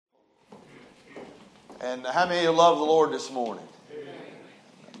And how many of you love the Lord this morning? Amen.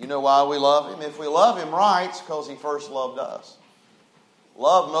 You know why we love Him? If we love Him right, it's because He first loved us.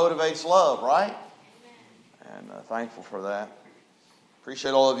 Love motivates love, right? And thankful for that.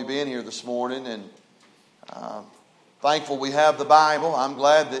 Appreciate all of you being here this morning, and thankful we have the Bible. I'm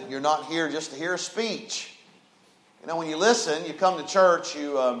glad that you're not here just to hear a speech. You know, when you listen, you come to church,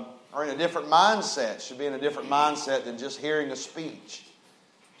 you are in a different mindset. Should be in a different mindset than just hearing a speech.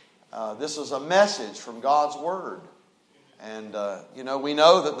 This is a message from God's Word. And, we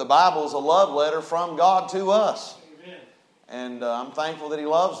know that the Bible is a love letter from God to us. Amen. And I'm thankful that He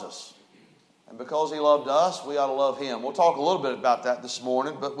loves us. And because He loved us, we ought to love Him. We'll talk a little bit about that this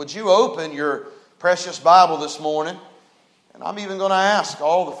morning. But would you open your precious Bible this morning? And I'm even going to ask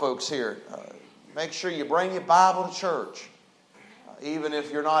all the folks here, make sure you bring your Bible to church. Even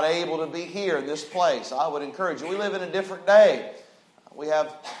if you're not able to be here in this place, I would encourage you. We live in a different day. We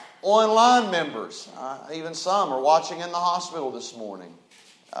have online members. Even some are watching in the hospital this morning.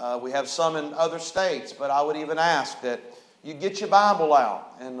 We have some in other states, but I would even ask that you get your Bible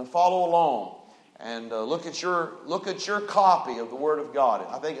out and follow along and look at your copy of the Word of God.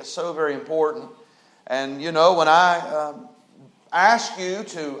 I think it's so very important. And you know, when I ask you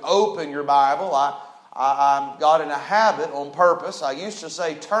to open your Bible, I got in a habit on purpose. I used to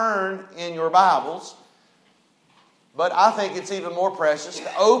say, turn in your Bibles. But I think it's even more precious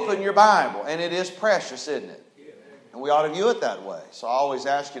to open your Bible. And it is precious, isn't it? And we ought to view it that way. So I always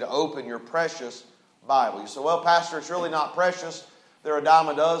ask you to open your precious Bible. You say, well, Pastor, it's really not precious. They're a dime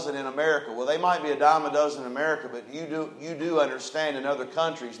a dozen in America. Well, they might be a dime a dozen in America, but you do understand in other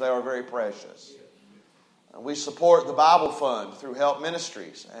countries they are very precious. We support the Bible Fund through Help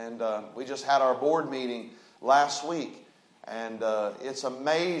Ministries. And we just had our board meeting last week. And it's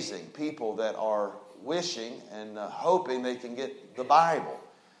amazing people that are wishing and hoping they can get the Bible.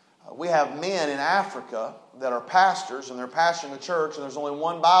 We have men in Africa that are pastors and they're pastoring the church, and there's only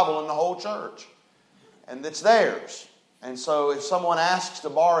one Bible in the whole church. And it's theirs. And so if someone asks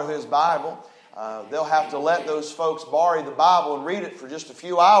to borrow his Bible, they'll have to let those folks borrow the Bible and read it for just a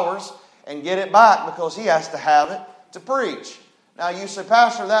few hours and get it back because he has to have it to preach. Now you say,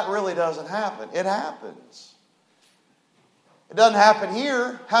 Pastor, that really doesn't happen. It happens. It doesn't happen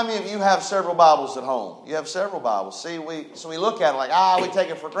here. How many of you have several Bibles at home? You have several Bibles. See, we look at it like, we take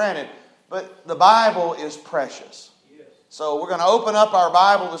it for granted. But the Bible is precious. Yes. So we're going to open up our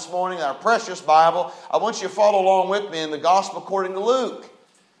Bible this morning, our precious Bible. I want you to follow along with me in the Gospel according to Luke.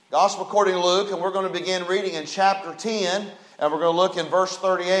 Gospel according to Luke, and we're going to begin reading in chapter 10, and we're going to look in verse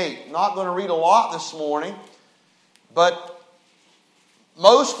 38. Not going to read a lot this morning, but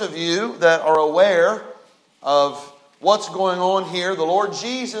most of you that are aware of what's going on here, the Lord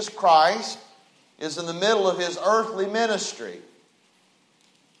Jesus Christ is in the middle of His earthly ministry.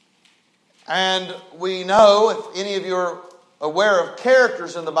 And we know, if any of you are aware of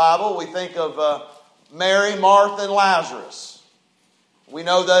characters in the Bible, we think of Mary, Martha, and Lazarus. We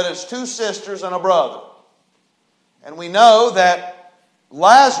know that it's two sisters and a brother. And we know that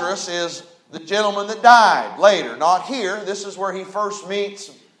Lazarus is the gentleman that died later. Not here. This is where he first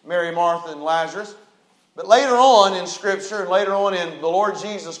meets Mary, Martha, and Lazarus. But later on in Scripture and later on in the Lord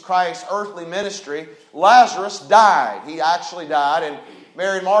Jesus Christ's earthly ministry, Lazarus died. He actually died, and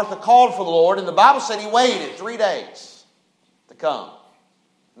Mary and Martha called for the Lord, and the Bible said He waited 3 days to come.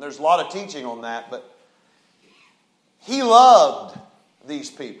 And there's a lot of teaching on that, but He loved these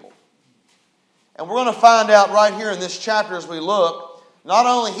people. And we're going to find out right here in this chapter as we look, not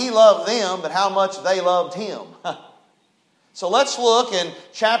only He loved them, but how much they loved Him. So let's look in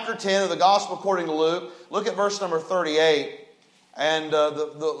chapter 10 of the Gospel according to Luke. Look at verse number 38. And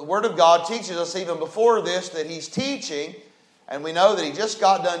the Word of God teaches us even before this that He's teaching. And we know that He just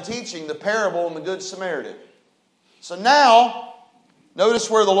got done teaching the parable of the Good Samaritan. So now, notice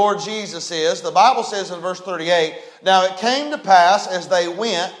where the Lord Jesus is. The Bible says in verse 38, now it came to pass as they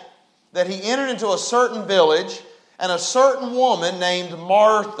went that He entered into a certain village, and a certain woman named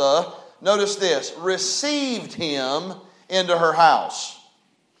Martha, notice this, received Him into her house.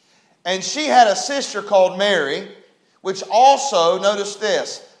 And she had a sister called Mary, which also, notice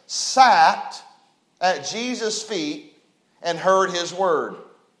this, sat at Jesus' feet and heard His word.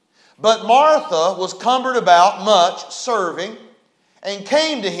 But Martha was cumbered about much serving, and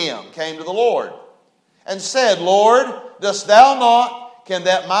came to the Lord, and said, Lord, dost thou not can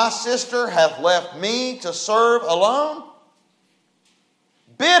that my sister hath left me to serve alone?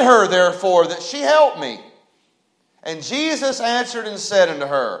 Bid her therefore that she help me. And Jesus answered and said unto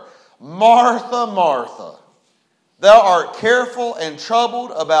her, Martha, Martha, thou art careful and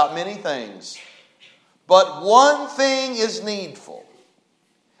troubled about many things, but one thing is needful.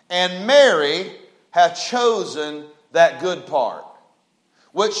 And Mary hath chosen that good part,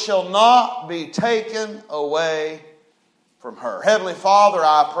 which shall not be taken away from her. Heavenly Father,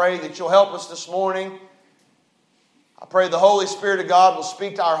 I pray that you'll help us this morning. I pray the Holy Spirit of God will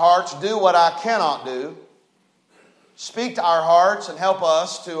speak to our hearts, do what I cannot do. Speak to our hearts and help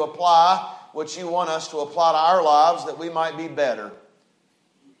us to apply what you want us to apply to our lives, that we might be better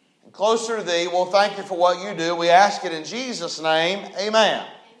and closer to Thee. We'll thank you for what you do. We ask it in Jesus' name. Amen.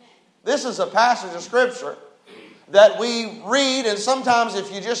 This is a passage of Scripture that we read, and sometimes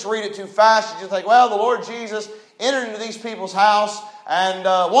if you just read it too fast, you just think, well, the Lord Jesus entered into these people's house, and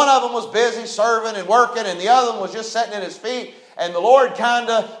one of them was busy serving and working, and the other one was just sitting at His feet, and the Lord kind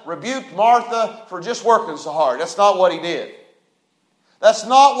of rebuked Martha for just working so hard. That's not what He did. That's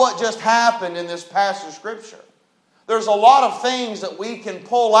not what just happened in this passage of Scripture. There's a lot of things that we can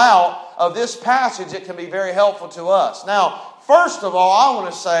pull out of this passage that can be very helpful to us. Now, first of all, I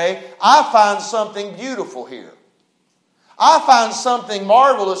want to say, I find something beautiful here. I find something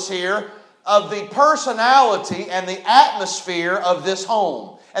marvelous here of the personality and the atmosphere of this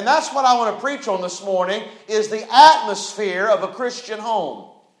home. And that's what I want to preach on this morning, is the atmosphere of a Christian home.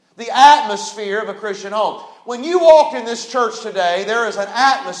 The atmosphere of a Christian home. When you walked in this church today, there is an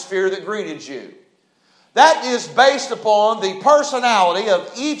atmosphere that greeted you. That is based upon the personality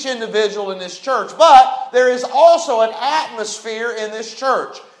of each individual in this church. But there is also an atmosphere in this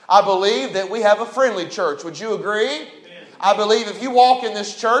church. I believe that we have a friendly church. Would you agree? I believe if you walk in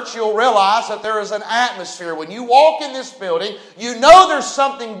this church, you'll realize that there is an atmosphere. When you walk in this building, you know there's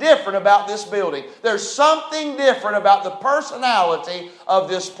something different about this building. There's something different about the personality of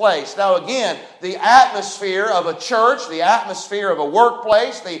this place. Now again, the atmosphere of a church, the atmosphere of a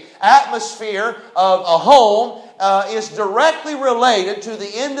workplace, the atmosphere of a home is directly related to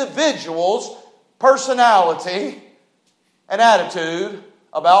the individual's personality and attitude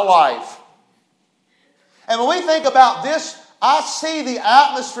about life. And when we think about this, I see the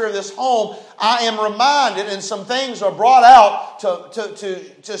atmosphere of this home. I am reminded, and some things are brought out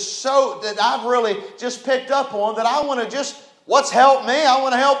to show that I've really just picked up on, that I want to just, what's helped me, I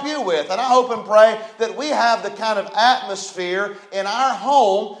want to help you with. And I hope and pray that we have the kind of atmosphere in our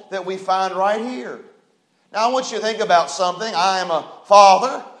home that we find right here. Now I want you to think about something. I am a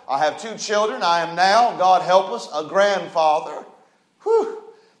father. I have 2 children. I am now, God help us, a grandfather. Whew,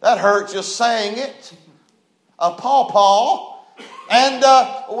 that hurt just saying it. A pawpaw, and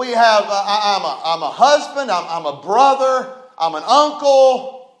we have. I'm a husband. I'm a brother. I'm an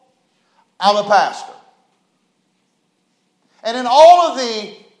uncle. I'm a pastor. And in all of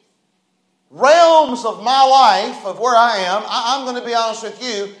the realms of my life, of where I am, I'm going to be honest with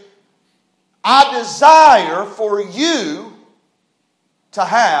you. I desire for you to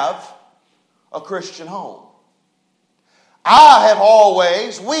have a Christian home. We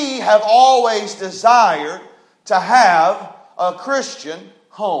have always desired to have a Christian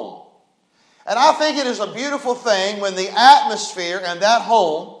home. And I think it is a beautiful thing when the atmosphere in that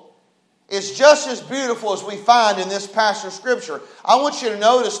home is just as beautiful as we find in this passage of Scripture. I want you to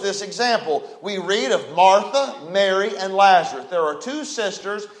notice this example. We read of Martha, Mary, and Lazarus. There are 2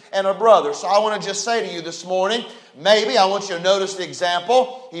 sisters and a brother. So I want to just say to you this morning, maybe I want you to notice the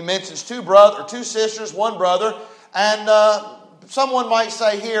example. He mentions 2 sisters, 1 brother, and someone might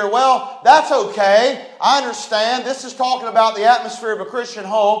say here, well, that's okay. I understand. This is talking about the atmosphere of a Christian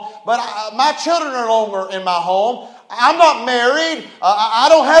home, but my children are no longer in my home. I'm not married. I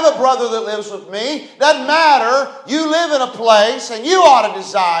don't have a brother that lives with me. Doesn't matter. You live in a place, and you ought to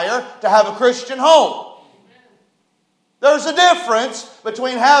desire to have a Christian home. There's a difference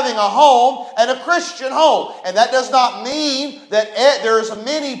between having a home and a Christian home. And that does not mean that there's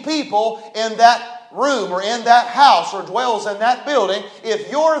many people in that room or in that house or dwells in that building.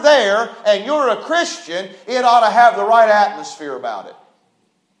 If you're there and you're a Christian, it ought to have the right atmosphere about it.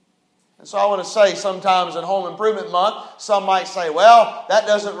 And so I want to say, sometimes in Home Improvement Month, some might say, well, that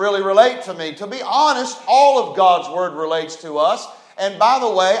doesn't really relate to me. To be honest, all of God's Word relates to us. And by the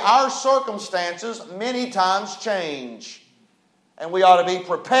way, our circumstances many times change. And we ought to be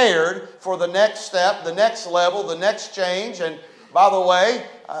prepared for the next step, the next level, the next change. And by the way,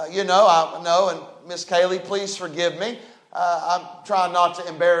 I know, and Miss Kaylee, please forgive me. I'm trying not to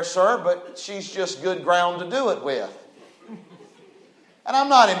embarrass her, but she's just good ground to do it with. And I'm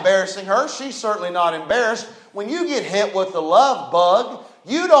not embarrassing her. She's certainly not embarrassed. When you get hit with the love bug,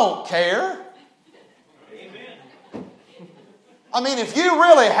 you don't care. Amen. I mean, if you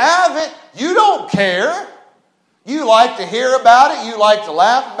really have it, you don't care. You like to hear about it. You like to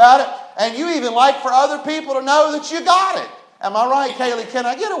laugh about it. And you even like for other people to know that you got it. Am I right, Kaylee? Can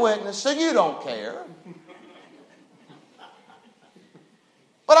I get a witness? So you don't care.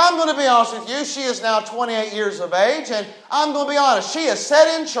 But I'm going to be honest with you, she is now 28 years of age, and I'm going to be honest, she has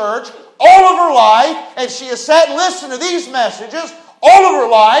sat in church all of her life, and she has sat and listened to these messages all of her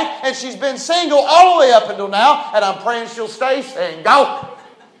life, and she's been single all the way up until now, and I'm praying she'll stay single.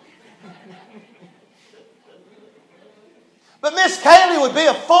 But Miss Kaylee would be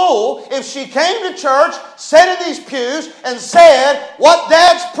a fool if she came to church, sat in these pews, and said, what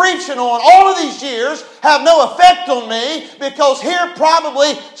Dad's preaching on all of these years have no effect on me, because here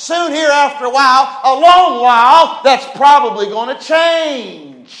probably, soon here after a while, a long while, that's probably going to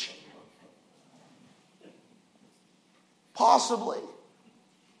change. Possibly.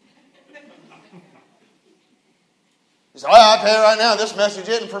 You say, well, I tell you right now, this message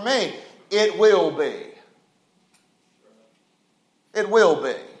isn't for me. It will be. It will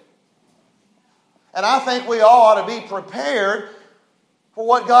be. And I think we all ought to be prepared for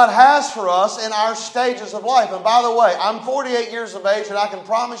what God has for us in our stages of life. And by the way, I'm 48 years of age, and I can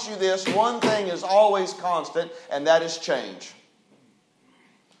promise you this, one thing is always constant, and that is change.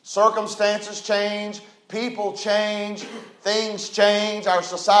 Circumstances change, people change, things change, our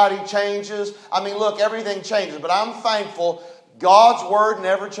society changes. I mean, look, everything changes, but I'm thankful God's Word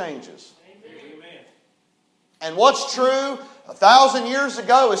never changes. Amen. And what's true 1,000 years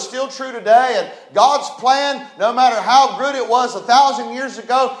ago is still true today, and God's plan, no matter how good it was 1,000 years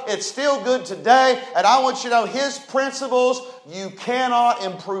ago, it's still good today. And I want you to know His principles, you cannot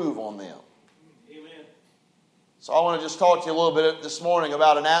improve on them. Amen. So I want to just talk to you a little bit this morning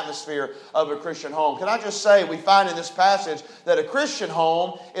about an atmosphere of a Christian home. Can I just say, we find in this passage that a Christian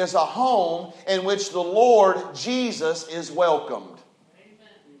home is a home in which the Lord Jesus is welcomed. Amen.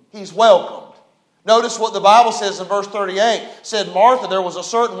 He's welcomed. Notice what the Bible says in verse 38. It said Martha, there was a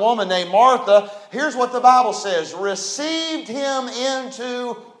certain woman named Martha. Here's what the Bible says. Received him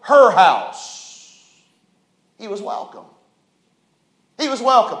into her house. He was welcome. He was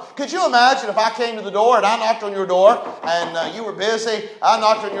welcome. Could you imagine if I came to the door and I knocked on your door and you were busy, I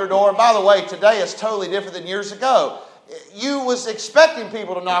knocked on your door. And by the way, today is totally different than years ago. You was expecting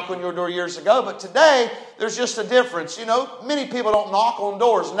people to knock on your door years ago, but today there's just a difference. You know, many people don't knock on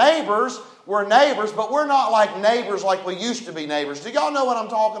doors. Neighbors, we're neighbors, but we're not like neighbors like we used to be neighbors. Do y'all know what I'm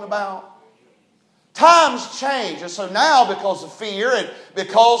talking about? Times change, and so now because of fear and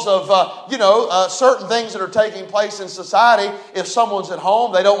because of certain things that are taking place in society, if someone's at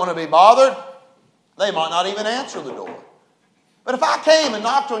home, they don't want to be bothered, they might not even answer the door. But if I came and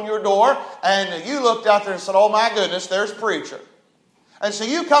knocked on your door and you looked out there and said, oh my goodness, there's preacher. And so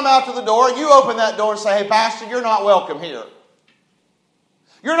you come out to the door and you open that door and say, hey pastor, you're not welcome here.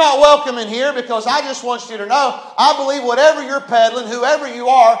 You're not welcome in here because I just want you to know, I believe whatever you're peddling, whoever you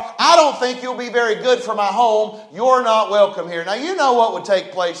are, I don't think you'll be very good for my home. You're not welcome here. Now you know what would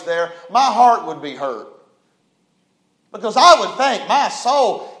take place there. My heart would be hurt. Because I would think, my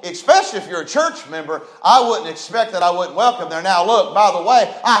soul, especially if you're a church member, I wouldn't expect that I wouldn't welcome there. Now look, by the way,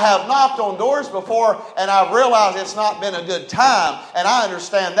 I have knocked on doors before and I've realized it's not been a good time. And I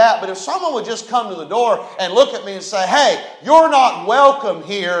understand that. But if someone would just come to the door and look at me and say, hey, you're not welcome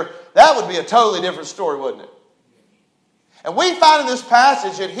here, that would be a totally different story, wouldn't it? And we find in this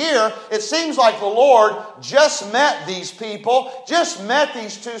passage that here, it seems like the Lord just met these people, just met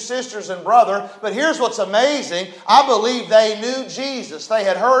these two sisters and brother. But here's what's amazing. I believe they knew Jesus. They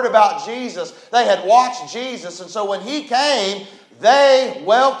had heard about Jesus. They had watched Jesus. And so when He came, they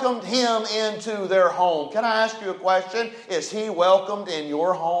welcomed Him into their home. Can I ask you a question? Is He welcomed in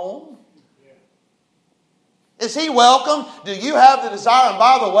your home? Is He welcome? Do you have the desire? And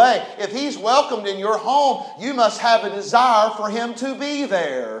by the way, if He's welcomed in your home, you must have a desire for Him to be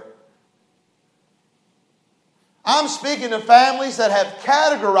there. I'm speaking to families that have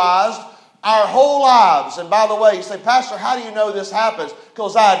categorized our whole lives. And by the way, you say, Pastor, how do you know this happens?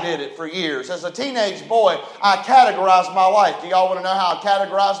 Because I did it for years. As a teenage boy, I categorized my life. Do y'all want to know how I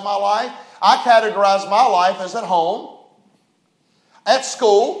categorized my life? I categorized my life as at home, at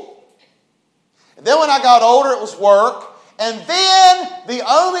school. Then when I got older, it was work. And then the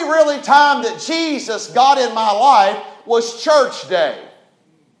only really time that Jesus got in my life was church day.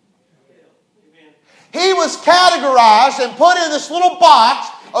 He was categorized and put in this little box.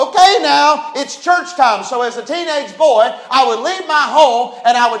 Okay, now it's church time. So as a teenage boy, I would leave my home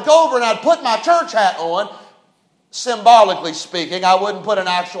and I would go over and I'd put my church hat on. Symbolically speaking, I wouldn't put an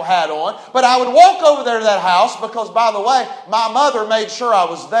actual hat on. But I would walk over there to that house because, by the way, my mother made sure I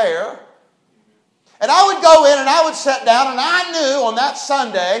was there. And I would go in and I would sit down, and I knew on that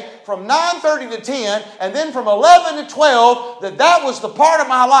Sunday from 9:30 to 10 and then from 11 to 12 that was the part of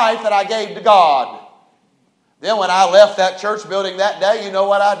my life that I gave to God. Then when I left that church building that day, you know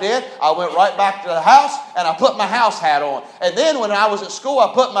what I did? I went right back to the house and I put my house hat on. And then when I was at school,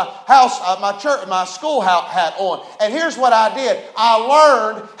 I put my school hat on. And here's what I did. I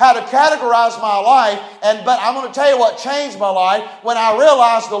learned how to categorize my life. But I'm going to tell you what changed my life when I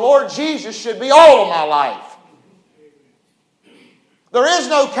realized the Lord Jesus should be all of my life. There is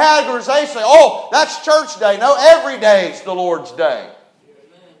no categorization. Oh, that's church day. No, every day is the Lord's day.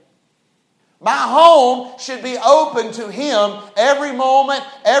 My home should be open to Him every moment,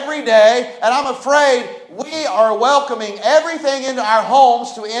 every day. And I'm afraid we are welcoming everything into our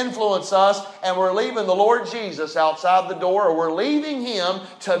homes to influence us. And we're leaving the Lord Jesus outside the door. Or we're leaving Him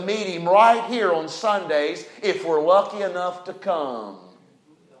to meet Him right here on Sundays if we're lucky enough to come.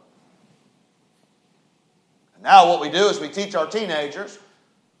 Now what we do is we teach our teenagers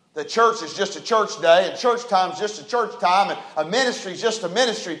that church is just a church day and church time is just a church time and a ministry is just a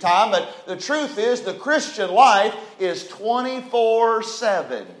ministry time. But the truth is the Christian life is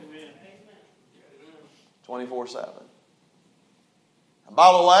 24/7. 24/7. And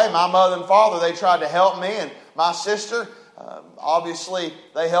by the way, my mother and father, they tried to help me, and my sister, obviously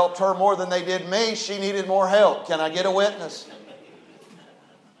they helped her more than they did me. She needed more help. Can I get a witness?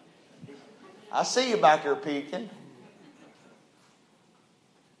 I see you back here peeking.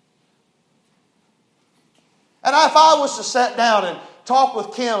 And if I was to sit down and talk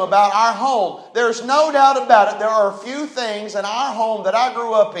with Kim about our home, there's no doubt about it, there are a few things in our home that I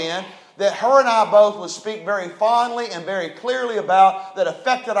grew up in that her and I both would speak very fondly and very clearly about that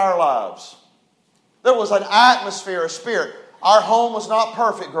affected our lives. There was an atmosphere, a spirit. Our home was not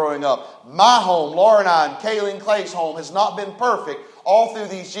perfect growing up. My home, Laura and I, and Kaylee and Clay's home has not been perfect all through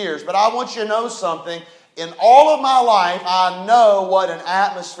these years. But I want you to know something. In all of my life, I know what an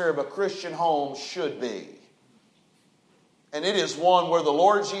atmosphere of a Christian home should be. And it is one where the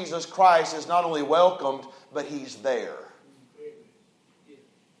Lord Jesus Christ is not only welcomed, but He's there.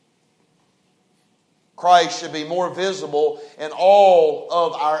 Christ should be more visible in all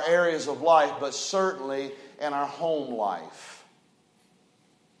of our areas of life, but certainly in our home life.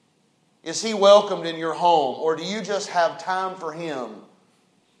 Is He welcomed in your home, or do you just have time for Him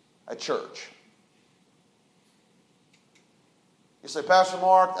at church? You say, Pastor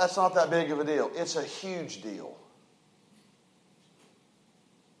Mark, that's not that big of a deal. It's a huge deal.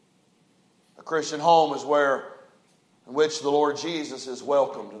 A Christian home is where in which the Lord Jesus is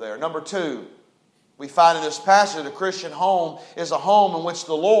welcomed there. Number two, we find in this passage a Christian home is a home in which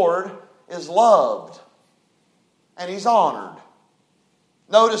the Lord is loved and He's honored.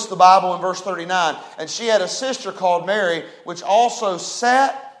 Notice the Bible in verse 39. And she had a sister called Mary, which also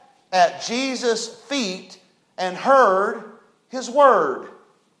sat at Jesus' feet and heard His word.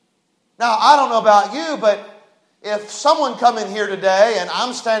 Now, I don't know about you, but if someone come in here today and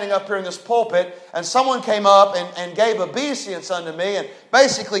I'm standing up here in this pulpit and someone came up and gave obeisance unto me and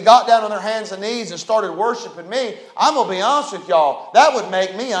basically got down on their hands and knees and started worshiping me, I'm going to be honest with y'all, that would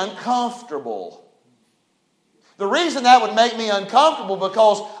make me uncomfortable. The reason that would make me uncomfortable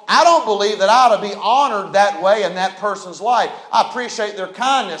because I don't believe that I ought to be honored that way in that person's life. I appreciate their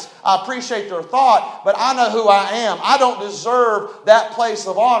kindness. I appreciate their thought, but I know who I am. I don't deserve that place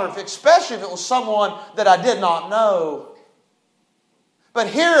of honor, especially if it was someone that I did not know. But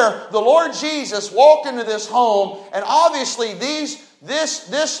here, the Lord Jesus walked into this home, and obviously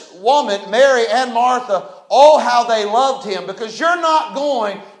this woman, Mary and Martha, oh, how they loved Him, because you're not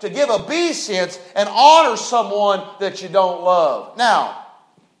going to give obeisance and honor someone that you don't love. Now,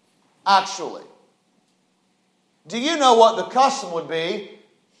 actually, do you know what the custom would be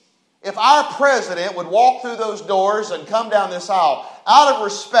if our president would walk through those doors and come down this aisle? Out of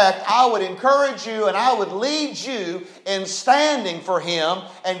respect, I would encourage you and I would lead you in standing for him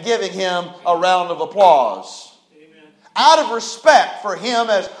and giving him a round of applause. Out of respect for him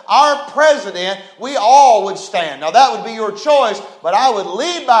as our president, we all would stand. Now that would be your choice, but I would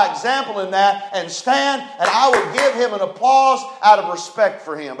lead by example in that and stand, and I would give him an applause out of respect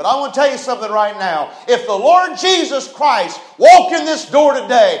for him. But I want to tell you something right now. If the Lord Jesus Christ walked in this door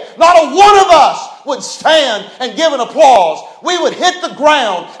today, not a one of us would stand and give an applause. We would hit the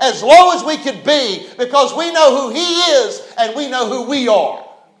ground as low as we could be because we know who He is and we know who we are.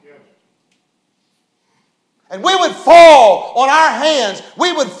 And we would fall on our hands.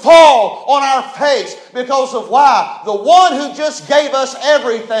 We would fall on our face because of why? The one who just gave us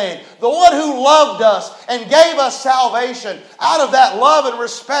everything. The one who loved us and gave us salvation. Out of that love and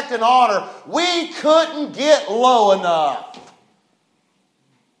respect and honor, we couldn't get low enough.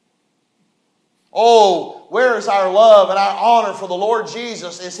 Oh, Where is our love and our honor for the Lord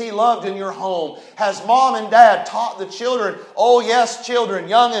Jesus? Is He loved in your home? Has mom and dad taught the children? Oh yes, children,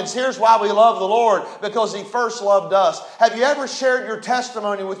 youngins, here's why we love the Lord. Because He first loved us. Have you ever shared your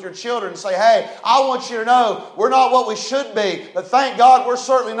testimony with your children and say, hey, I want you to know we're not what we should be, but thank God we're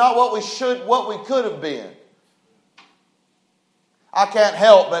certainly not what we could have been. I can't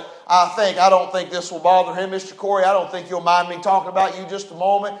help but I don't think this will bother him, Mr. Corey. I don't think you'll mind me talking about you just a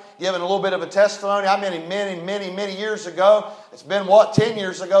moment, giving a little bit of a testimony. I met him many years ago. It's been, 10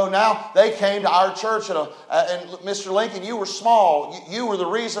 years ago now. They came to our church, and Mr. Lincoln, you were small. You were the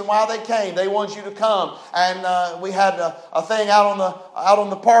reason why they came. They wanted you to come. And we had a thing out on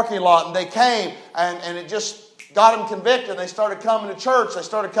the parking lot, and they came, and it just got them convicted. They started coming to church. They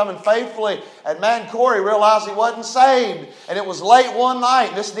started coming faithfully. And man, Corey realized he wasn't saved. And it was late one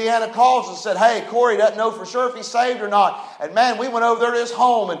night. Miss Deanna calls and said, hey, Corey doesn't know for sure if he's saved or not. And man, we went over there to his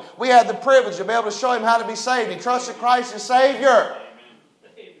home, and we had the privilege to be able to show him how to be saved. He trusted Christ as Savior.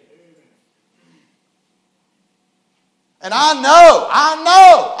 And I know,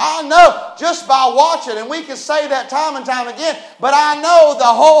 just by watching, and we can say that time and time again, but I know the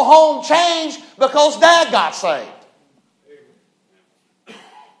whole home changed because Dad got saved.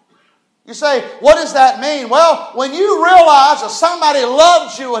 You say, what does that mean? Well, when you realize that somebody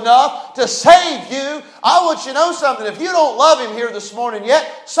loved you enough to save you, I want you to know something. If you don't love Him here this morning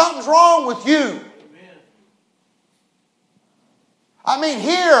yet, something's wrong with you. I mean,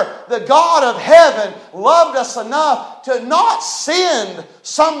 here, the God of heaven loved us enough to not send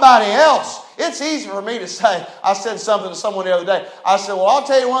somebody else. It's easy for me to say. I said something to someone the other day. I said, well, I'll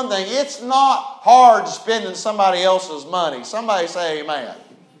tell you one thing. It's not hard spending somebody else's money. Somebody say amen.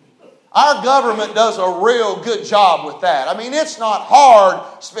 Our government does a real good job with that. I mean, it's not hard.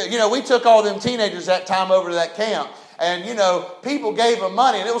 We took all them teenagers that time over to that camp. And, people gave them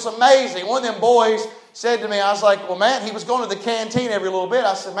money. And it was amazing. One of them boys said to me, I was like, well, man, he was going to the canteen every little bit.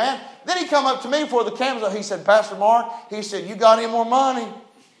 I said, man. Then he come up to me before the camera. He said, Pastor Mark, he said, you got any more money?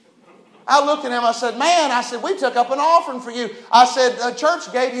 I looked at him. I said, man, we took up an offering for you. I said, the church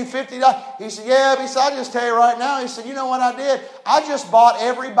gave you $50. He said, yeah. He said, I'll just tell you right now. He said, you know what I did? I just bought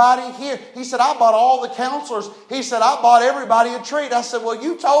everybody here. He said, I bought all the counselors. He said, I bought everybody a treat. I said, well,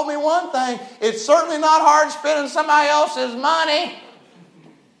 you told me one thing. It's certainly not hard spending somebody else's money.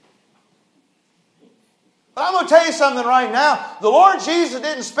 But I'm going to tell you something right now. The Lord Jesus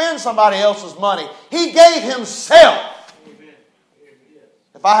didn't spend somebody else's money. He gave Himself.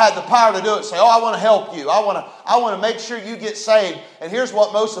 If I had the power to do it, say, I want to help you. I want to make sure you get saved. And here's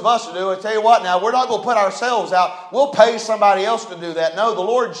what most of us will do. I tell you what now, we're not going to put ourselves out. We'll pay somebody else to do that. No, the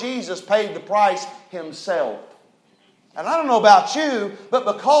Lord Jesus paid the price Himself. And I don't know about you, but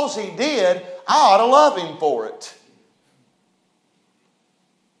because He did, I ought to love Him for it.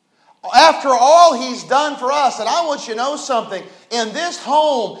 After all He's done for us, and I want you to know something. In this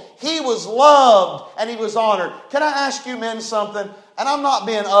home, He was loved and He was honored. Can I ask you men something? And I'm not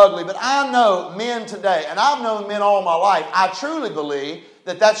being ugly, but I know men today, and I've known men all my life. I truly believe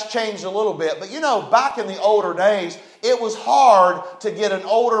that that's changed a little bit. But back in the older days, it was hard to get an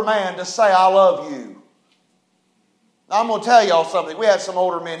older man to say, I love you. Now, I'm going to tell y'all something. We had some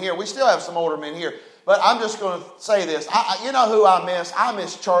older men here. We still have some older men here. But I'm just going to say this. You know who I miss? I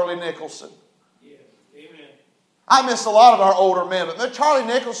miss Charlie Nicholson. Yes. Amen. I miss a lot of our older men. But Charlie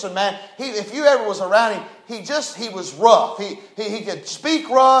Nicholson, man, if you ever was around him, he was rough. He could speak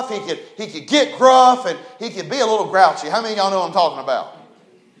rough. He could get gruff. And he could be a little grouchy. How many of y'all know what I'm talking about?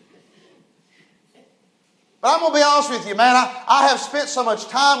 But I'm going to be honest with you, man. I have spent so much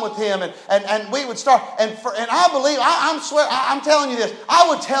time with him, and we would start, and I believe, I'm telling you this, I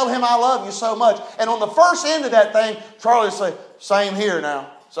would tell him I love you so much. And on the first end of that thing, Charlie would say, same here now,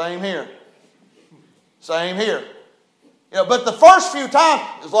 same here, same here. But the first few times,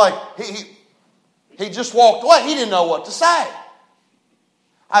 it was like he just walked away. He didn't know what to say.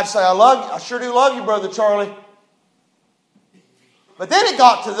 I'd say, I love you. I sure do love you, Brother Charlie. But then it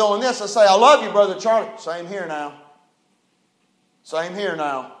got to doing this. I say, I love you, Brother Charlie. Same here now. Same here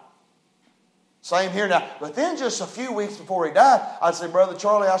now. Same here now. But then just a few weeks before he died, I'd say, Brother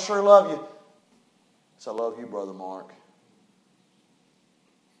Charlie, I sure love you. I said, I love you, Brother Mark.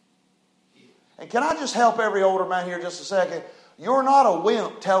 And can I just help every older man here just a second? You're not a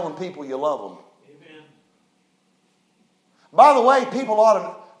wimp telling people you love them. Amen. By the way, people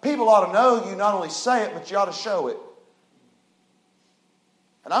ought to know you not only say it, but you ought to show it.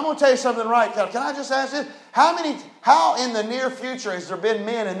 And I'm going to tell you something right now. Can I just ask this? How in the near future has there been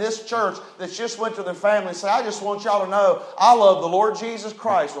men in this church that just went to their family and say, I just want y'all to know I love the Lord Jesus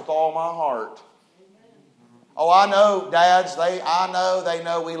Christ with all my heart. Oh, I know, dads, they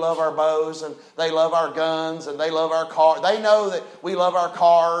know we love our bows and they love our guns and they love our car. They know that we love our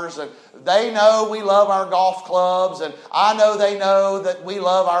cars and they know we love our golf clubs and I know they know that we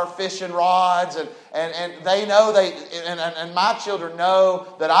love our fishing rods and they know and my children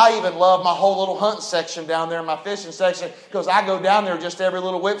know that I even love my whole little hunting section down there in my fishing section because I go down there just every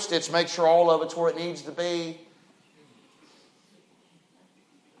little whip stitch, make sure all of it's where it needs to be.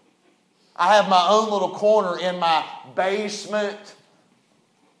 I have my own little corner in my basement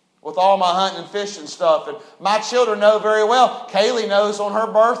with all my hunting and fishing stuff. And my children know very well. Kaylee knows on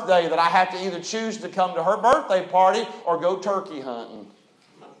her birthday that I have to either choose to come to her birthday party or go turkey hunting.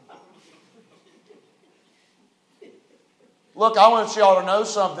 Look, I want you all to know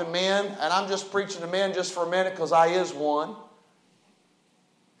something, men. And I'm just preaching to men just for a minute because I is one.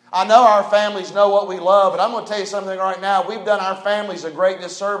 I know our families know what we love, but I'm going to tell you something right now. We've done our families a great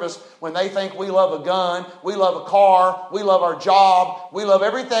disservice when they think we love a gun, we love a car, we love our job, we love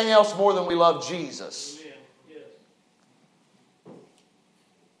everything else more than we love Jesus.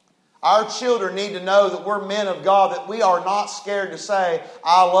 Our children need to know that we're men of God, that we are not scared to say,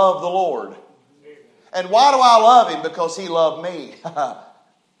 I love the Lord. And why do I love Him? Because He loved me.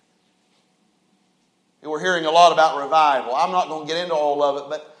 We're hearing a lot about revival. I'm not going to get into all of it,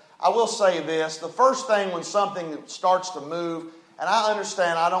 but I will say this. The first thing when something starts to move, and I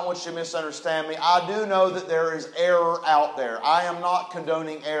understand, I don't want you to misunderstand me. I do know that there is error out there. I am not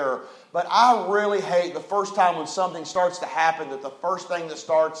condoning error. But I really hate the first time when something starts to happen that the first thing that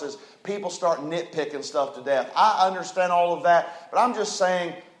starts is people start nitpicking stuff to death. I understand all of that, but I'm just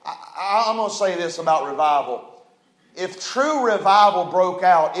saying, I'm going to say this about revival. If true revival broke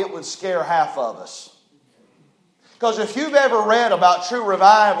out, it would scare half of us. Because if you've ever read about true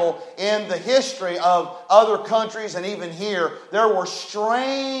revival in the history of other countries and even here, there were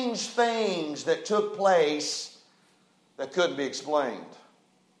strange things that took place that couldn't be explained.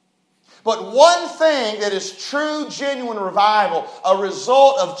 But one thing that is true, genuine revival, a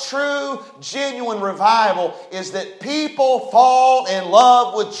result of true, genuine revival, is that people fall in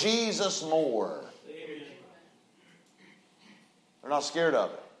love with Jesus more. They're not scared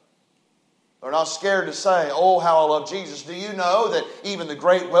of it. They're not scared to say, oh, how I love Jesus. Do you know that even the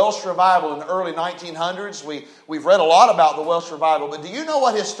great Welsh revival in the early 1900s, we've read a lot about the Welsh revival, but do you know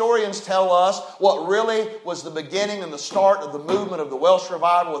what historians tell us, what really was the beginning and the start of the movement of the Welsh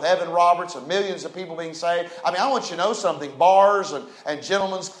revival with Evan Roberts and millions of people being saved? I mean, I want you to know something. Bars and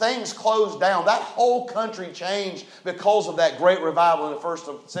gentlemen's, things closed down. That whole country changed because of that great revival in the first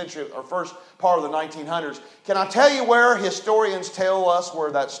century or first part of the 1900s. Can I tell you where historians tell us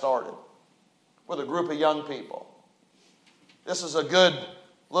where that started? With a group of young people. This is a good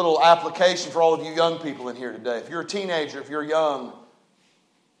little application for all of you young people in here today. If you're a teenager, if you're young,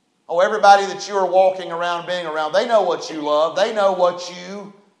 everybody that you are walking around, being around, they know what you love. They know what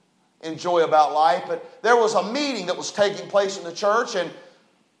you enjoy about life. But there was a meeting that was taking place in the church, and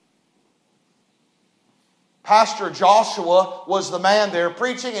Pastor Joshua was the man there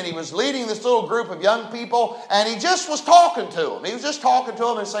preaching, and he was leading this little group of young people, and he just was talking to them. He was just talking to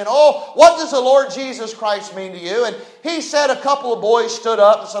them and saying, oh, what does the Lord Jesus Christ mean to you? And he said a couple of boys stood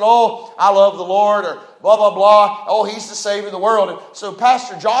up and said, oh, I love the Lord, or blah, blah, blah. Oh, He's the Savior of the world. And so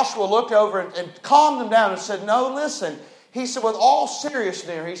Pastor Joshua looked over and calmed them down and said, no, listen. He said, with all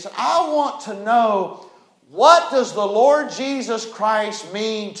seriousness, he said, I want to know, what does the Lord Jesus Christ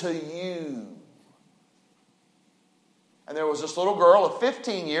mean to you? And there was this little girl of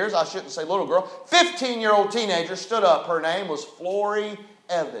 15 years, I shouldn't say little girl, 15-year-old teenager stood up. Her name was Flory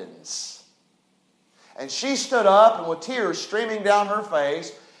Evans. And she stood up, and with tears streaming down her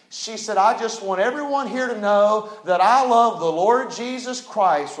face, she said, I just want everyone here to know that I love the Lord Jesus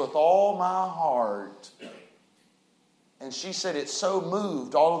Christ with all my heart. And she said it so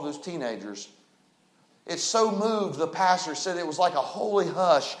moved all of those teenagers. It so moved, the pastor said it was like a holy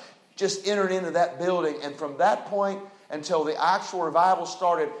hush just entered into that building. And from that point until the actual revival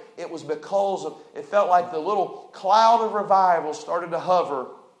started, it was because of, it felt like the little cloud of revival started to hover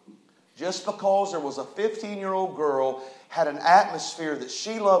just because there was a 15-year-old girl had an atmosphere that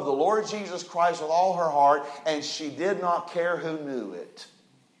she loved the Lord Jesus Christ with all her heart, and she did not care who knew it.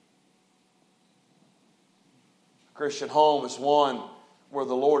 A Christian home is one where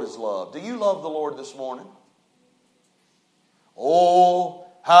the Lord is loved. Do you love the Lord this morning? Oh,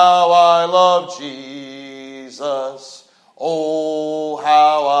 how I love Jesus. Oh,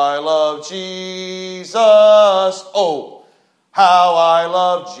 how I love Jesus. Oh, how I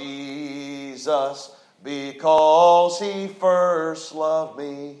love Jesus because He first loved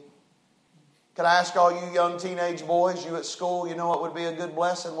me. Can I ask all you young teenage boys, you at school, you know what would be a good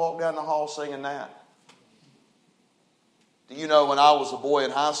blessing? Walk down the hall singing that. Do you know when I was a boy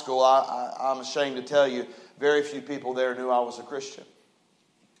in high school, I'm ashamed to tell you, very few people there knew I was a Christian.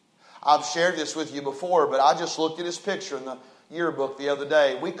 I've shared this with you before, but I just looked at his picture in the yearbook the other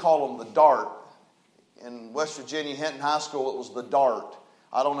day. We call him the Dart. In West Virginia, Hinton High School, it was the Dart.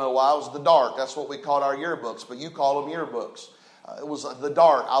 I don't know why it was the Dart. That's what we called our yearbooks, but you call them yearbooks. It was the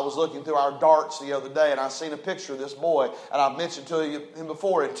Dart. I was looking through our darts the other day, and I seen a picture of this boy. And I've mentioned to him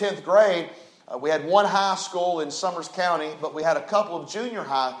before, in 10th grade, we had one high school in Summers County, but we had a couple of junior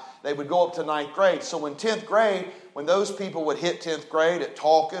high. They would go up to 9th grade. So in 10th grade, when those people would hit 10th grade at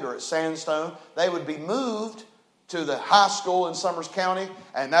Talcott or at Sandstone, they would be moved to the high school in Summers County,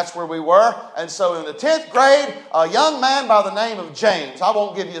 and that's where we were. And so in the 10th grade, a young man by the name of James, I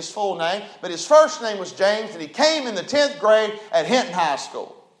won't give you his full name, but his first name was James, and he came in the 10th grade at Hinton High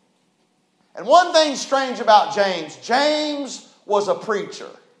School. And one thing strange about James was a preacher.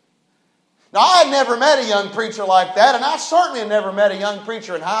 Now, I had never met a young preacher like that, and I certainly had never met a young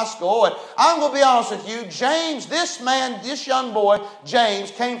preacher in high school. And I'm going to be honest with you, James, this young boy,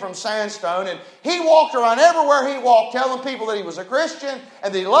 James, came from Sandstone, and he walked around everywhere he walked telling people that he was a Christian,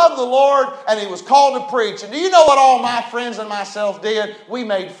 and that he loved the Lord, and he was called to preach. And do you know what all my friends and myself did? We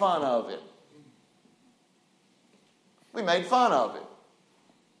made fun of it. We made fun of it.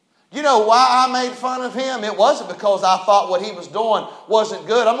 You know why I made fun of him? It wasn't because I thought what he was doing wasn't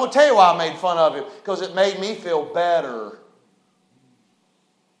good. I'm going to tell you why I made fun of him. Because it made me feel better.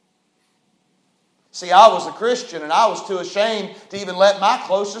 See, I was a Christian, and I was too ashamed to even let my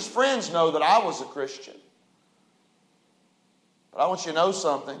closest friends know that I was a Christian. But I want you to know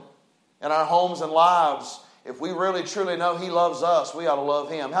something. In our homes and lives, if we really truly know He loves us, we ought to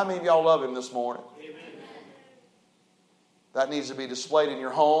love Him. How many of y'all love Him this morning? That needs to be displayed in your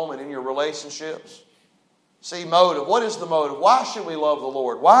home and in your relationships. See, motive. What is the motive? Why should we love the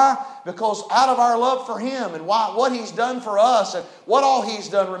Lord? Why? Because out of our love for Him and what He's done for us and what all He's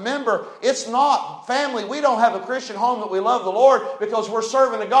done. Remember, it's not family. We don't have a Christian home that we love the Lord because we're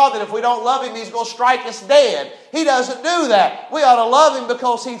serving a God that if we don't love Him, He's going to strike us dead. He doesn't do that. We ought to love Him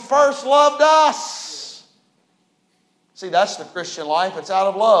because He first loved us. See, that's the Christian life. It's out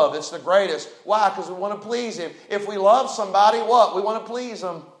of love. It's the greatest. Why? Because we want to please Him. If we love somebody, what? We want to please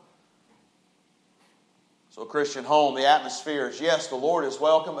them. So a Christian home, the atmosphere is, yes, the Lord is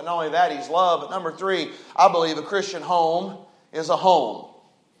welcome, but not only that, He's loved. But number 3, I believe a Christian home is a home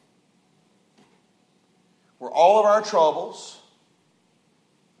where all of our troubles,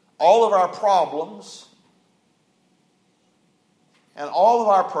 all of our problems, and all of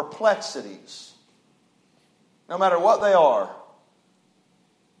our perplexities, no matter what they are,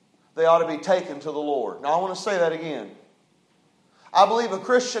 they ought to be taken to the Lord. Now I want to say that again. I believe a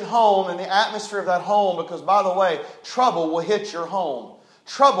Christian home and the atmosphere of that home, because by the way, trouble will hit your home.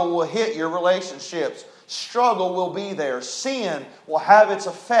 Trouble will hit your relationships. Struggle will be there. Sin will have its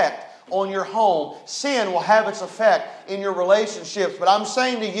effect on your home. Sin will have its effect in your relationships. But I'm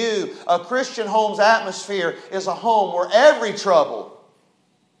saying to you, a Christian home's atmosphere is a home where every trouble,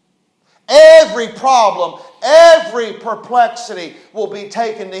 every problem, every perplexity will be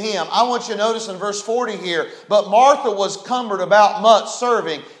taken to Him. I want you to notice in verse 40 here, but Martha was cumbered about much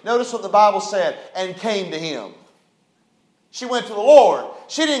serving. Notice what the Bible said, and came to Him. She went to the Lord.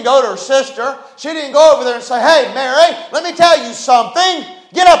 She didn't go to her sister. She didn't go over there and say, hey, Mary, let me tell you something.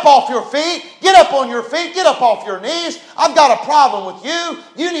 Get up off your feet. Get up on your feet. Get up off your knees. I've got a problem with you.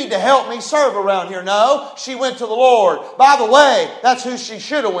 You need to help me serve around here. No, she went to the Lord. By the way, that's who she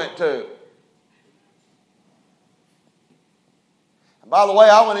should have went to. By the way,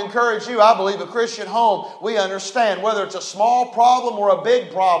 I want to encourage you, I believe a Christian home, we understand whether it's a small problem or a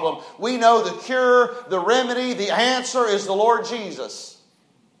big problem, we know the cure, the remedy, the answer is the Lord Jesus.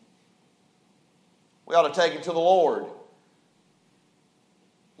 We ought to take it to the Lord.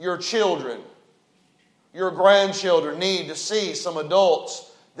 Your children, your grandchildren need to see some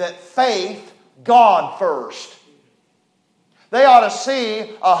adults that faith God first. They ought to see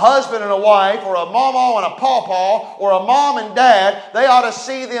a husband and a wife, or a mama and a pawpaw, or a mom and dad. They ought to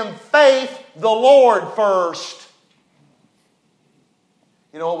see them faith the Lord first.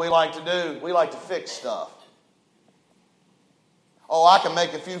 You know what we like to do? We like to fix stuff. Oh, I can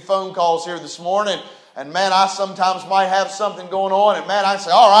make a few phone calls here this morning, and man, I sometimes might have something going on, and man, I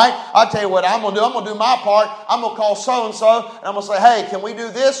say, all right, I'll tell you what I'm going to do. I'm going to do my part. I'm going to call so-and-so, and I'm going to say, hey, can we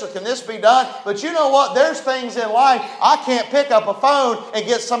do this, or can this be done? But you know what? There's things in life, I can't pick up a phone and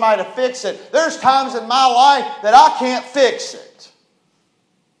get somebody to fix it. There's times in my life that I can't fix it.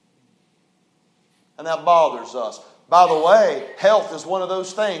 And that bothers us. By the way, health is one of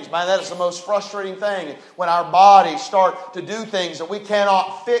those things. Man, that is the most frustrating thing. When our bodies start to do things that we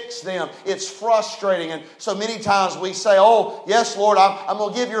cannot fix them, it's frustrating. And so many times we say, oh, yes, Lord, I'm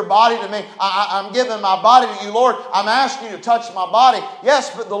going to give your body to me. I'm giving my body to you, Lord. I'm asking you to touch my body.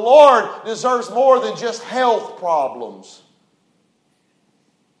 Yes, but the Lord deserves more than just health problems.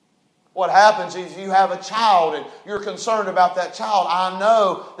 What happens is you have a child and you're concerned about that child. I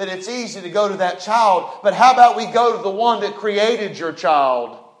know that it's easy to go to that child, but how about we go to the one that created your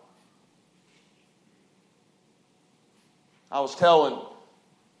child? I was telling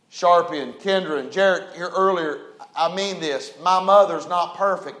Sharpie and Kendra and Jarrett here earlier, I mean this, my mother's not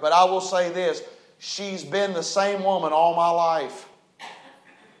perfect, but I will say this, she's been the same woman all my life.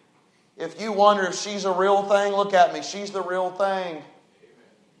 If you wonder if she's a real thing, look at me, she's the real thing.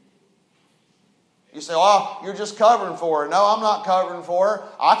 You say, oh, you're just covering for her. No, I'm not covering for her.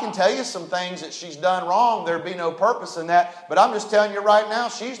 I can tell you some things that she's done wrong. There'd be no purpose in that. But I'm just telling you right now,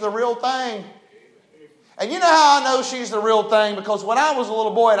 she's the real thing. And you know how I know she's the real thing? Because when I was a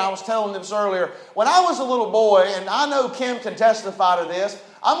little boy, and I was telling this earlier, when I was a little boy, and I know Kim can testify to this,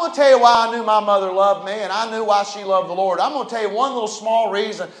 I'm going to tell you why I knew my mother loved me and I knew why she loved the Lord. I'm going to tell you one little small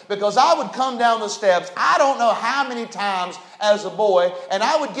reason. Because I would come down the steps, I don't know how many times as a boy, and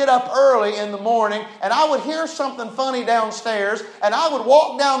I would get up early in the morning and I would hear something funny downstairs and I would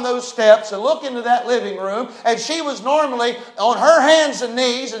walk down those steps and look into that living room, and she was normally on her hands and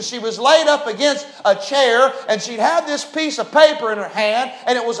knees and she was laid up against a chair and she'd have this piece of paper in her hand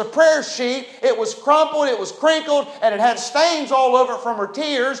and it was a prayer sheet. It was crumpled, it was crinkled, and it had stains all over it from her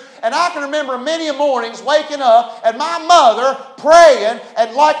tears. And I can remember many mornings waking up and my mother praying,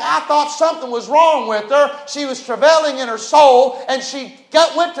 and like I thought something was wrong with her. She was travailing in her soul, and she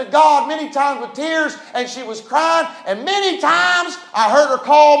went to God many times with tears, and she was crying, and many times I heard her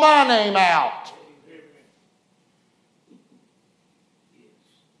call my name out.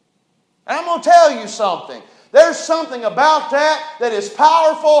 And I'm going to tell you something. There's something about that is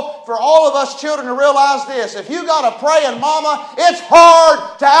powerful for all of us children to realize this. If you got a praying mama, it's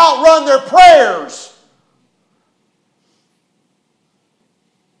hard to outrun their prayers.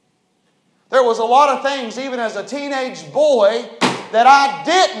 There was a lot of things, even as a teenage boy, that I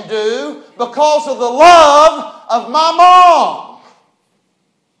didn't do because of the love of my mom.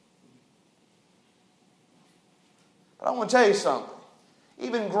 But I want to tell you something.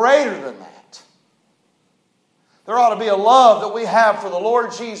 Even greater than that. There ought to be a love that we have for the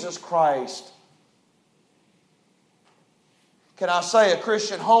Lord Jesus Christ. Can I say a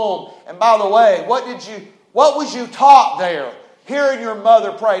Christian home? And by the way, what was you taught there? Hearing your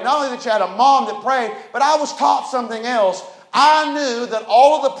mother pray. Not only that you had a mom that prayed, but I was taught something else. I knew that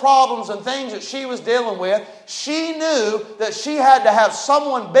all of the problems and things that she was dealing with, she knew that she had to have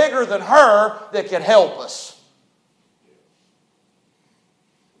someone bigger than her that could help us.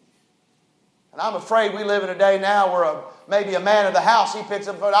 And I'm afraid we live in a day now where maybe a man of the house, he picks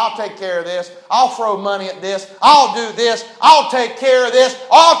up the phone, I'll take care of this. I'll throw money at this. I'll do this. I'll take care of this.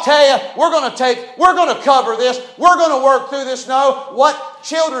 I'll tell you, we're going to cover this. We're going to work through this. No, what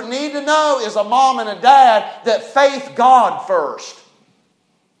children need to know is a mom and a dad that faith God first.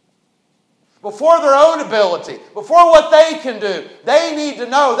 Before their own ability, before what they can do, they need to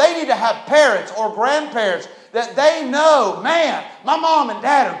know, they need to have parents or grandparents that they know, man, my mom and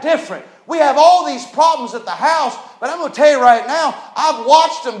dad are different. We have all these problems at the house, but I'm going to tell you right now, I've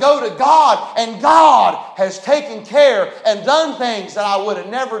watched them go to God, and God has taken care and done things that I would have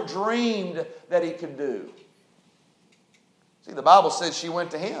never dreamed that He could do. See, the Bible says she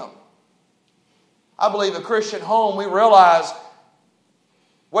went to Him. I believe a Christian home, we realize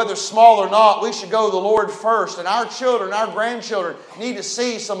whether small or not, we should go to the Lord first. And our children, our grandchildren need to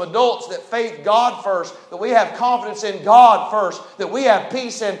see some adults that faith God first, that we have confidence in God first, that we have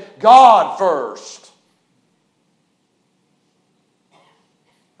peace in God first.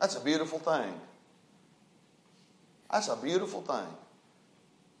 That's a beautiful thing. That's a beautiful thing.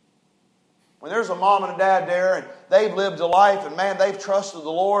 When there's a mom and a dad there and they've lived a life and man, they've trusted the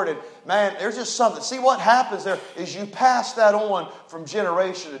Lord and man, there's just something. See, what happens there is you pass that on from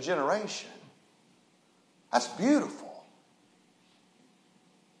generation to generation. That's beautiful.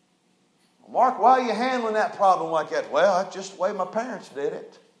 Mark, why are you handling that problem like that? Well, that's just the way my parents did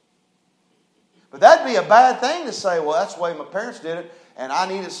it. But that'd be a bad thing to say, well, that's the way my parents did it and I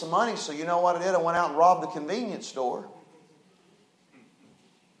needed some money, so you know what I did? I went out and robbed the convenience store.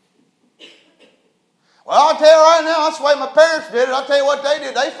 Well, I'll tell you right now, that's the way my parents did it. I'll tell you what they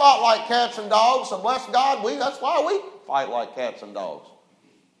did. They fought like cats and dogs. So bless God, that's why we fight like cats and dogs.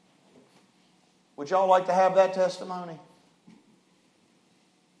 Would y'all like to have that testimony?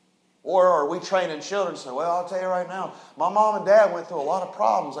 Or are we training children to say, well, I'll tell you right now, my mom and dad went through a lot of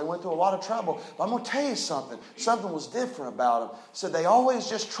problems. They went through a lot of trouble. But I'm going to tell you something. Something was different about them. So they always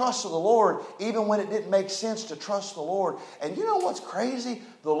just trusted the Lord, even when it didn't make sense to trust the Lord. And you know what's crazy?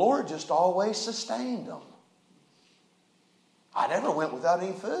 The Lord just always sustained them. I never went without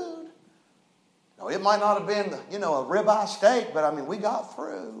any food. Now, it might not have been, a ribeye steak, but we got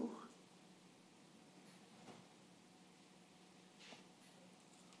through.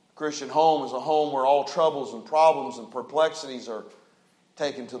 Christian home is a home where all troubles and problems and perplexities are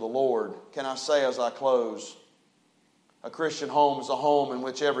taken to the Lord. Can I say as I close, a Christian home is a home in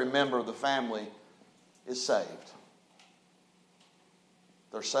which every member of the family is saved.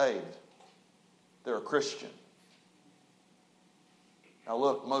 They're saved. They're a Christian. Now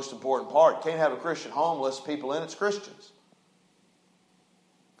look, most important part, you can't have a Christian home unless people in it's Christians.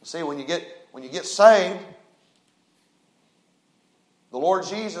 See, when you get saved, the Lord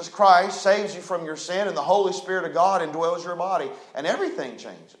Jesus Christ saves you from your sin, and the Holy Spirit of God indwells your body, and everything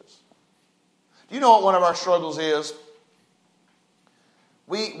changes. Do you know what one of our struggles is?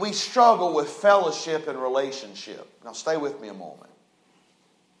 We struggle with fellowship and relationship. Now stay with me a moment.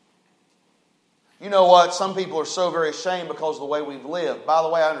 You know what? Some people are so very ashamed because of the way we've lived. By the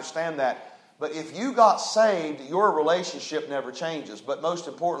way, I understand that. But if you got saved, your relationship never changes. But most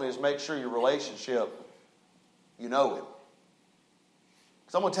importantly is make sure your relationship, you know Him.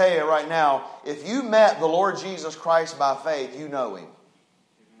 So I'm going to tell you right now, if you met the Lord Jesus Christ by faith, you know Him.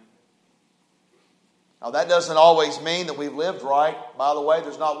 Now that doesn't always mean that we've lived right. By the way,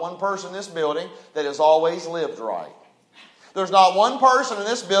 there's not one person in this building that has always lived right. There's not one person in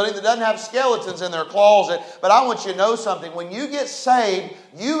this building that doesn't have skeletons in their closet. But I want you to know something. When you get saved,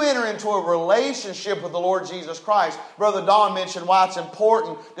 you enter into a relationship with the Lord Jesus Christ. Brother Don mentioned why it's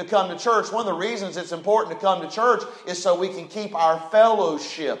important to come to church. One of the reasons it's important to come to church is so we can keep our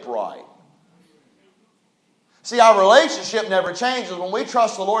fellowship right. See, our relationship never changes. When we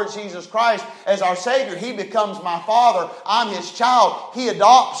trust the Lord Jesus Christ as our Savior, He becomes my Father. I'm His child. He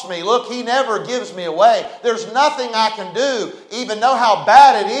adopts me. Look, He never gives me away. There's nothing I can do, even know how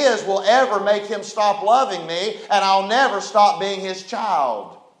bad it is, will ever make Him stop loving me, and I'll never stop being His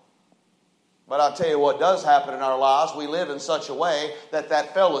child. But I'll tell you what does happen in our lives. We live in such a way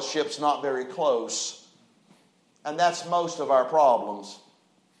that fellowship's not very close. And that's most of our problems.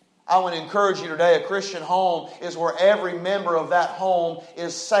 I want to encourage you today, a Christian home is where every member of that home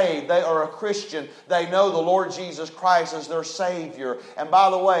is saved. They are a Christian. They know the Lord Jesus Christ as their Savior. And by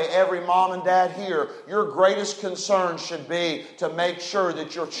the way, every mom and dad here, your greatest concern should be to make sure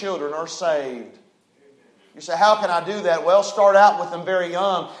that your children are saved. You say, how can I do that? Well, start out with them very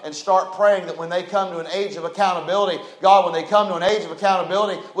young and start praying that when they come to an age of accountability, God, when they come to an age of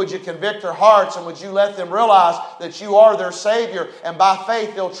accountability, would you convict their hearts and would you let them realize that you are their Savior, and by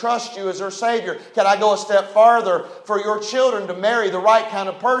faith they'll trust you as their Savior. Can I go a step farther? For your children to marry the right kind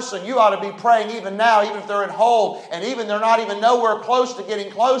of person, you ought to be praying even now, even if they're at home, and even they're not even nowhere close to getting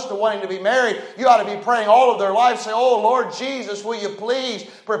close to wanting to be married, you ought to be praying all of their life. Say, oh Lord Jesus, will you please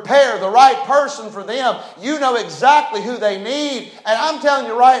prepare the right person for them? You know exactly who they need. And I'm telling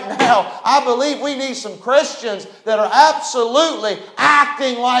you right now, I believe we need some Christians that are absolutely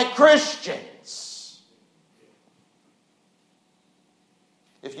acting like Christians.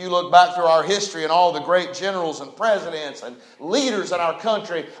 If you look back through our history and all the great generals and presidents and leaders in our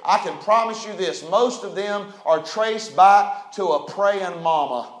country, I can promise you this, most of them are traced back to a praying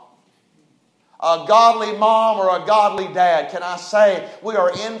mama. A godly mom or a godly dad. Can I say we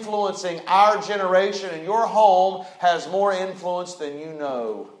are influencing our generation, and your home has more influence than you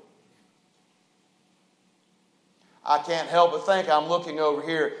know. I can't help but think, I'm looking over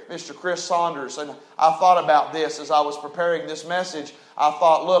here at Mr. Chris Saunders, and I thought about this as I was preparing this message. I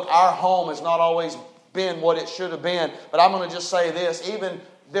thought, look, our home has not always been what it should have been, but I'm going to just say this, even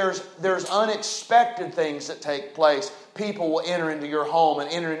there's unexpected things that take place. People will enter into your home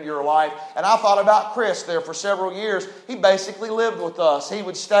and enter into your life. And I thought about Chris there for several years. He basically lived with us. He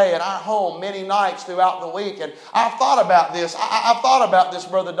would stay at our home many nights throughout the week. And I've thought about this. I've thought about this,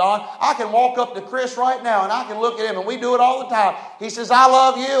 Brother Don. I can walk up to Chris right now and I can look at him, and we do it all the time. He says, I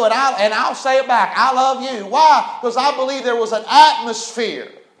love you, and I'll say it back. I love you. Why? Because I believe there was an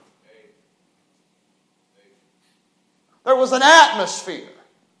atmosphere. There was an atmosphere.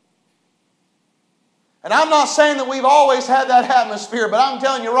 And I'm not saying that we've always had that atmosphere, but I'm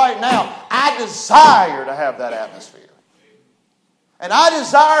telling you right now, I desire to have that atmosphere. And I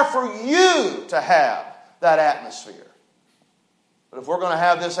desire for you to have that atmosphere. But if we're going to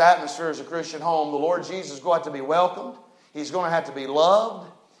have this atmosphere as a Christian home, the Lord Jesus is going to have to be welcomed. He's going to have to be loved.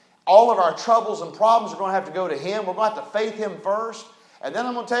 All of our troubles and problems are going to have to go to Him. We're going to have to faith Him first. And then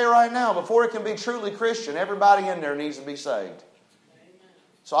I'm going to tell you right now, before it can be truly Christian, everybody in there needs to be saved.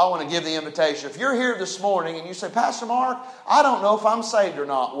 So I want to give the invitation. If you're here this morning and you say, Pastor Mark, I don't know if I'm saved or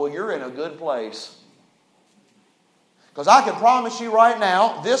not. Well, you're in a good place. Because I can promise you right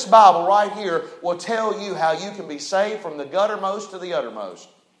now, this Bible right here will tell you how you can be saved from the guttermost to the uttermost.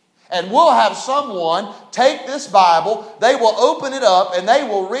 And we'll have someone take this Bible, they will open it up, and they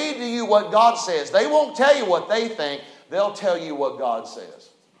will read to you what God says. They won't tell you what they think, they'll tell you what God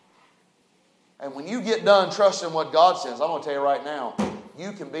says. And when you get done trusting what God says, I'm going to tell you right now,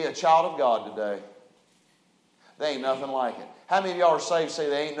 you can be a child of God today. There ain't nothing like it. How many of y'all are saved say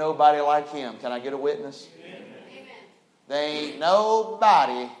there ain't nobody like Him? Can I get a witness? Amen. There ain't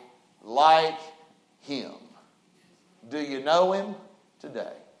nobody like Him. Do you know Him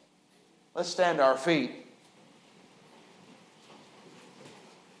today? Let's stand to our feet.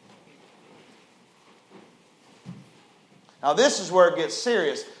 Now this is where it gets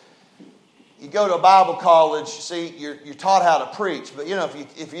serious. You go to a Bible college, see, you're taught how to preach. But you know,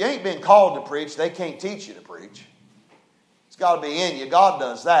 if you ain't been called to preach, they can't teach you to preach. It's got to be in you. God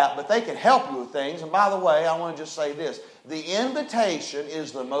does that. But they can help you with things. And by the way, I want to just say this. The invitation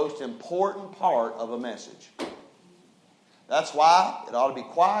is the most important part of a message. That's why it ought to be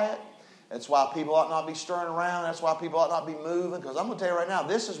quiet. That's why people ought not be stirring around. That's why people ought not be moving. Because I'm going to tell you right now,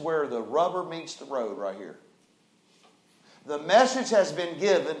 this is where the rubber meets the road right here. The message has been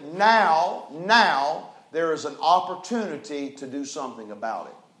given. Now there is an opportunity to do something about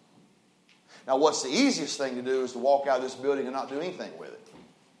it. Now what's the easiest thing to do is to walk out of this building and not do anything with it.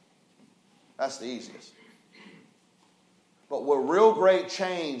 That's the easiest. But where real great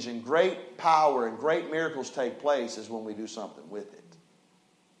change and great power and great miracles take place is when we do something with it.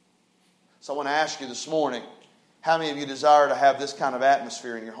 So I want to ask you this morning, how many of you desire to have this kind of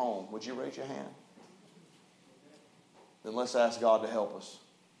atmosphere in your home? Would you raise your hand? Then let's ask God to help us.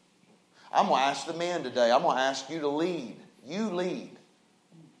 I'm going to ask the men today. I'm going to ask you to lead. You lead.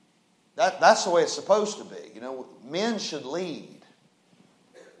 That's the way it's supposed to be. You know, men should lead.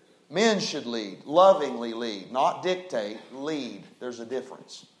 Men should lead. Lovingly lead. Not dictate. Lead. There's a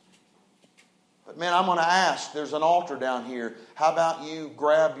difference. But man, I'm going to ask, there's an altar down here. How about you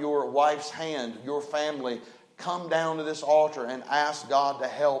grab your wife's hand, your family, come down to this altar and ask God to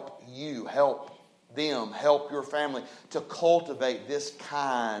help you, help them, help your family to cultivate this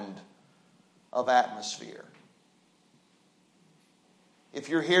kind of atmosphere. If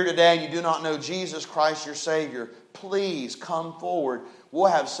you're here today and you do not know Jesus Christ your Savior, please come forward.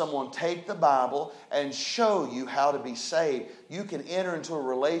 We'll have someone take the Bible and show you how to be saved. You can enter into a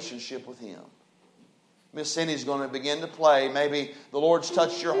relationship with Him. Miss Cindy's going to begin to play. Maybe the Lord's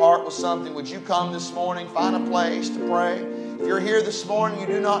touched your heart with something. Would you come this morning, find a place to pray? If you're here this morning, you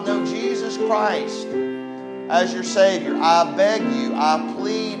do not know Jesus Christ as your Savior, I beg you, I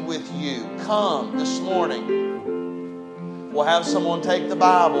plead with you, come this morning. We'll have someone take the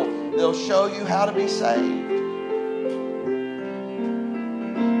Bible. They'll show you how to be saved.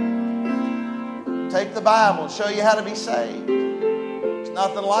 Take the Bible and show you how to be saved. There's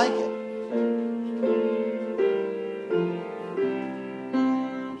nothing like it.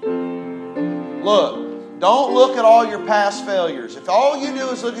 Look, don't look at all your past failures. If all you do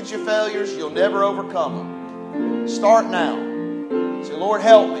is look at your failures, you'll never overcome them. Start now. Say, Lord,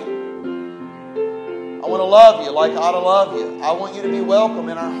 help me. I want to love you like I ought to love you. I want you to be welcome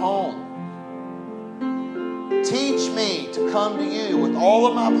in our home. Teach me to come to you with all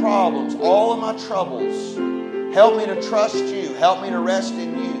of my problems, all of my troubles. Help me to trust you. Help me to rest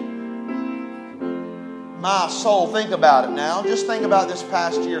in you. My soul, think about it now. Just think about this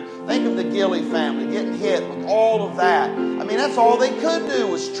past year. Think of the Gilley family getting hit with all of that. I mean, that's all they could do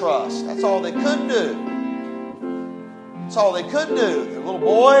was trust. That's all they could do. That's all they could do. The little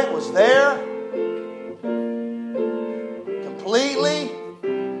boy was there completely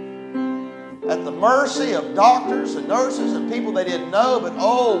at the mercy of doctors and nurses and people they didn't know. But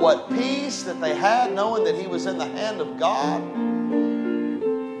oh, what peace that they had knowing that he was in the hand of God.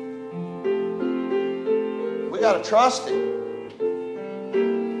 We got to trust Him.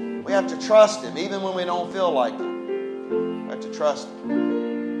 We have to trust Him even when we don't feel like it. We have to trust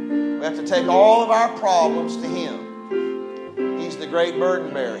Him. We have to take all of our problems to Him. He's the great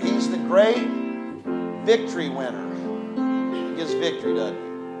burden bearer. He's the great victory winner. He gives victory, doesn't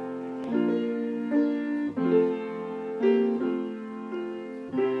He?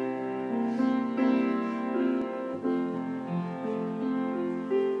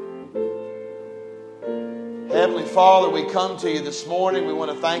 Heavenly Father, we come to you this morning. We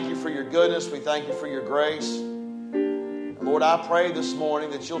want to thank you for your goodness. We thank you for your grace. And Lord, I pray this morning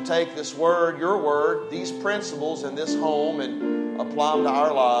that you'll take this word, your word, these principles in this home, and apply them to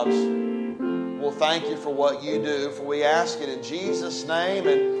our lives. We'll thank you for what you do, for we ask it in Jesus' name,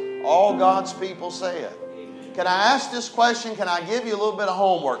 and all God's people say it. Can I ask this question? Can I give you a little bit of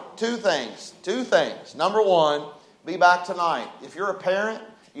homework? Two things. Number one, be back tonight. If you're a parent,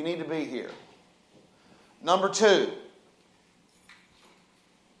 you need to be here. Number two,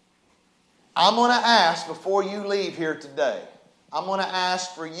 I'm going to ask before you leave here today, I'm going to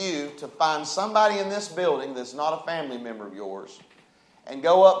ask for you to find somebody in this building that's not a family member of yours and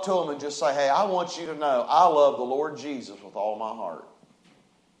go up to them and just say, hey, I want you to know I love the Lord Jesus with all my heart.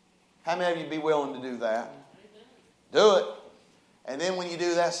 How many of you be willing to do that? Do it. And then when you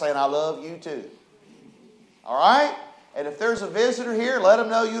do that, say, I love you too. All right? And if there's a visitor here, let them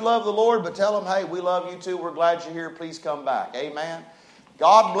know you love the Lord, but tell them, hey, we love you too. We're glad you're here. Please come back. Amen.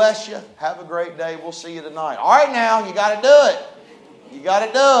 God bless you. Have a great day. We'll see you tonight. All right, now, you got to do it. You got to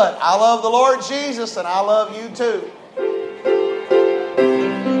do it. I love the Lord Jesus, and I love you too.